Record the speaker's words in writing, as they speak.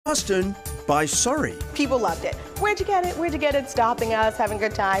Boston by Surrey. People loved it. Where'd you get it? Where'd you get it? Stopping us, having a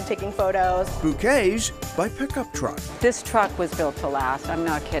good time, taking photos. Bouquets by Pickup Truck. This truck was built to last, I'm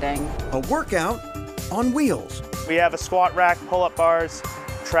not kidding. A workout on wheels. We have a squat rack, pull-up bars,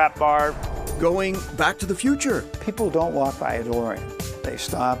 trap bar. Going back to the future. People don't walk by a DeLorean. They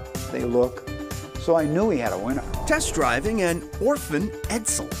stop, they look. So I knew we had a winner. Test driving an Orphan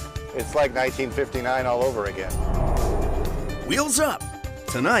Edsel. It's like 1959 all over again. Wheels Up,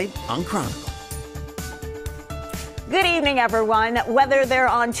 tonight on Chronicle. Good evening, everyone. Whether they're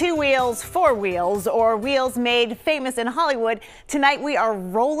on 2 wheels, 4 wheels, or wheels made famous in Hollywood, tonight we are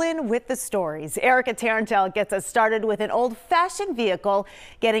rolling with the stories. Erica Tarantel gets us started with an old-fashioned vehicle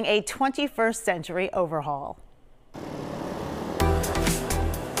getting a 21st century overhaul.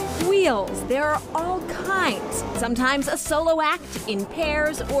 Wheels, there are all kinds. Sometimes a solo act, in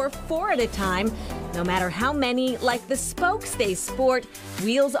pairs, or 4 at a time. No matter how many, like the spokes they sport,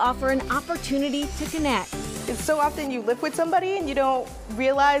 wheels offer an opportunity to connect. It's so often you live with somebody and you don't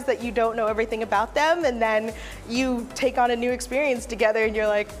realize that you don't know everything about them, and then you take on a new experience together and you're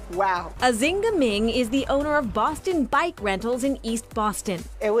like, wow. Azinga Ming is the owner of Boston Bike Rentals in East Boston.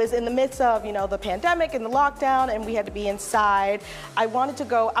 It was in the midst of, the pandemic and the lockdown, and we had to be inside. I wanted to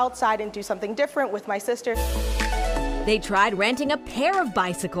go outside and do something different with my sister. They tried renting a pair of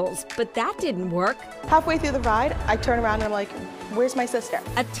bicycles, but that didn't work. Halfway through the ride, I turn around and I'm like, where's my sister?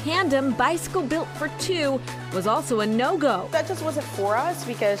 A tandem bicycle built for 2 was also a no-go. That just wasn't for us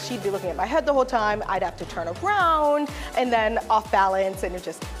because she'd be looking at my head the whole time. I'd have to turn around and then off balance, and it'd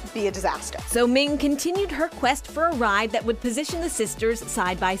just be a disaster. So Ming continued her quest for a ride that would position the sisters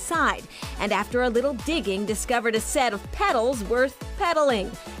side by side, and after a little digging, discovered a set of pedals worth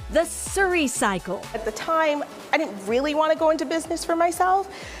pedaling. The Surrey cycle. At the time, I didn't really want to go into business for myself,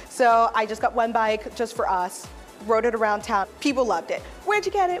 so I just got one bike just for us, rode it around town. People loved it. Where'd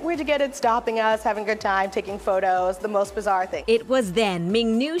you get it? Where'd you get it? Stopping us, having a good time, taking photos, the most bizarre thing. It was then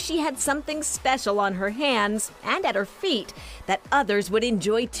Ming knew she had something special on her hands and at her feet that others would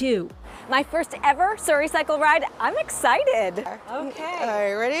enjoy too. My first ever Surrey cycle ride. I'm excited. Okay. All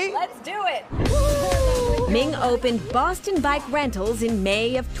right, ready? Let's do it. Ming opened Boston Bike Rentals in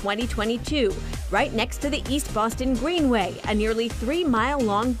May of 2022, right next to the East Boston Greenway, a nearly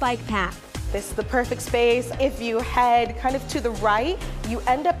 3-mile-long bike path. This is the perfect space. If you head kind of to the right, you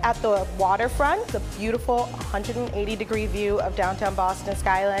end up at the waterfront, the beautiful 180-degree view of downtown Boston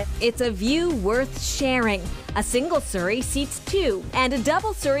skyline. It's a view worth sharing. A single Surrey seats 2, and a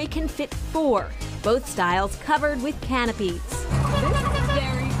double Surrey can fit 4, both styles covered with canopies.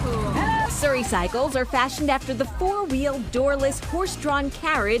 Very cool. Surrey cycles are fashioned after the 4-wheel, doorless, horse-drawn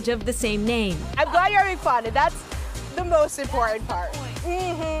carriage of the same name. I'm glad you're having fun, and that's the most important part.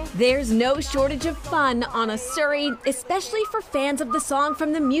 There's no shortage of fun on a Surrey, especially for fans of the song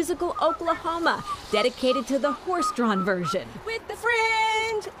from the musical Oklahoma, dedicated to the horse-drawn version. With the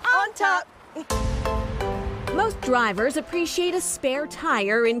fringe on top. Most drivers appreciate a spare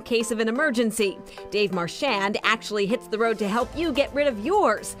tire in case of an emergency. Dave Marchand actually hits the road to help you get rid of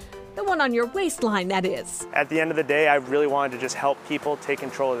yours. The one on your waistline, that is. At the end of the day, I really wanted to just help people take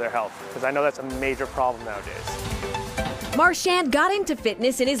control of their health, because I know that's a major problem nowadays. Marchand got into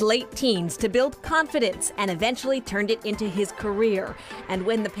fitness in his late teens to build confidence and eventually turned it into his career. And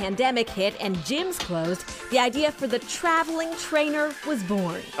when the pandemic hit and gyms closed, the idea for the traveling trainer was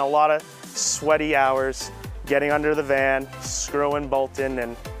born. A lot of sweaty hours, getting under the van, screwing, bolting,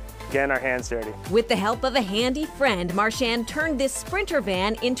 and getting our hands dirty. With the help of a handy friend, Marchand turned this Sprinter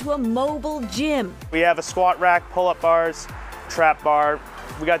van into a mobile gym. We have a squat rack, pull-up bars, trap bar.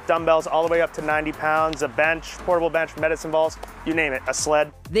 We got dumbbells all the way up to 90 pounds, a bench, portable bench, medicine balls, you name it, a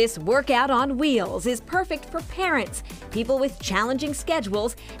sled. This workout on wheels is perfect for parents, people with challenging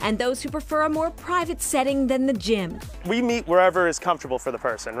schedules, and those who prefer a more private setting than the gym. We meet wherever is comfortable for the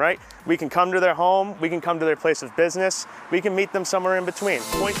person, right? We can come to their home, we can come to their place of business, we can meet them somewhere in between.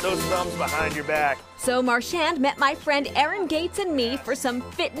 Point those thumbs behind your back. So Marchand met my friend Erin Gates and me for some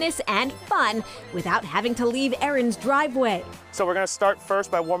fitness and fun without having to leave Erin's driveway. So we're gonna start first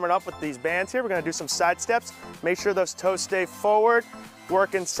by warming up with these bands here. We're gonna do some side steps. Make sure those toes stay forward,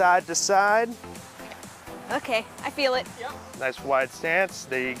 working side to side. Okay, I feel it. Yep. Nice wide stance,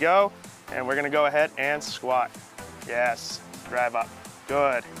 there you go. And we're gonna go ahead and squat. Yes, drive up,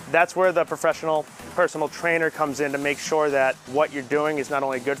 good. That's where the professional personal trainer comes in to make sure that what you're doing is not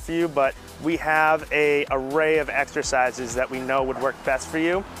only good for you, but we have an array of exercises that we know would work best for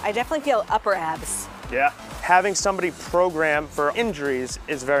you. I definitely feel upper abs. Yeah. Having somebody program for injuries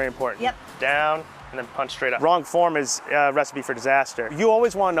is very important. Yep. Down and then punch straight up. Wrong form is a recipe for disaster. You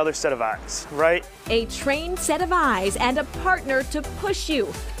always want another set of eyes, right? A trained set of eyes and a partner to push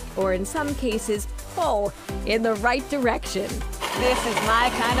you. or in some cases, pull in the right direction. This is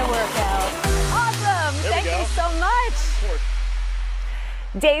my kind of workout. Awesome. Thank you so much.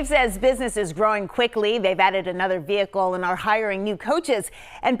 Dave says business is growing quickly. They've added another vehicle and are hiring new coaches.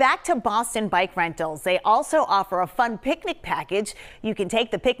 And back to Boston Bike Rentals. They also offer a fun picnic package. You can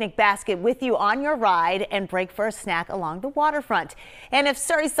take the picnic basket with you on your ride and break for a snack along the waterfront. And if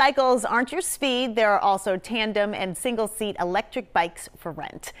Surrey cycles aren't your speed, there are also tandem and single seat electric bikes for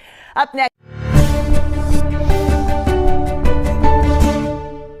rent. Up next.